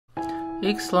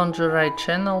XLingerie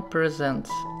channel presents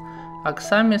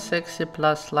Axami Sexy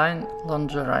Plus Line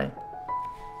Lingerie.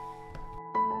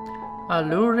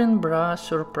 Alluring bra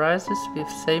surprises with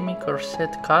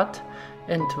semi-corset cut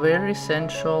and very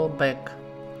sensual back.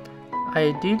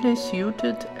 Ideally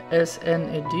suited as an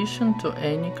addition to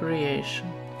any creation.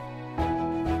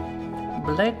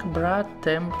 Black bra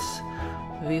tempts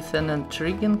with an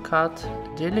intriguing cut,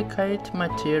 delicate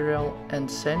material and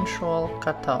sensual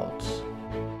cutouts.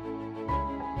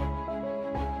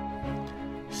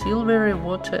 Silvery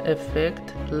water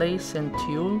effect, lace and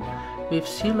tulle with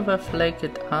silver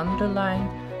flecked underline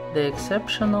the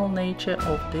exceptional nature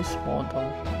of this model.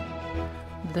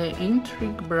 The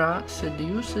intrigue bra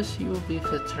seduces you with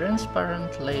a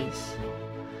transparent lace.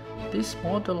 This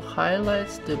model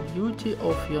highlights the beauty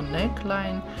of your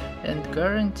neckline and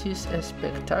guarantees a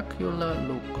spectacular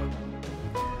look.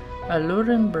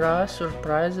 Alluring bra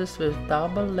surprises with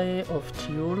double layer of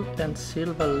tulle and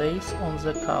silver lace on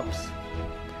the cuffs.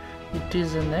 It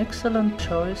is an excellent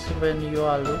choice when you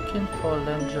are looking for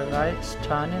lingerie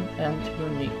stunning and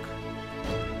unique.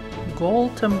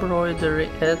 Gold embroidery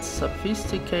adds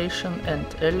sophistication and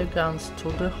elegance to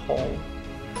the whole.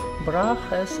 Bra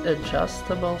has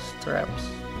adjustable straps.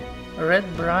 Red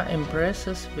bra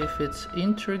impresses with its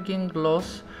intriguing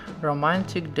gloss,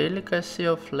 romantic delicacy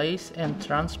of lace and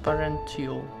transparent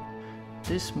tulle.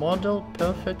 This model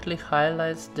perfectly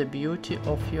highlights the beauty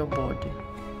of your body.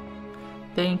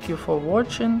 Thank you for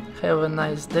watching, have a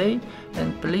nice day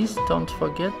and please don't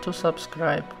forget to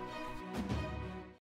subscribe.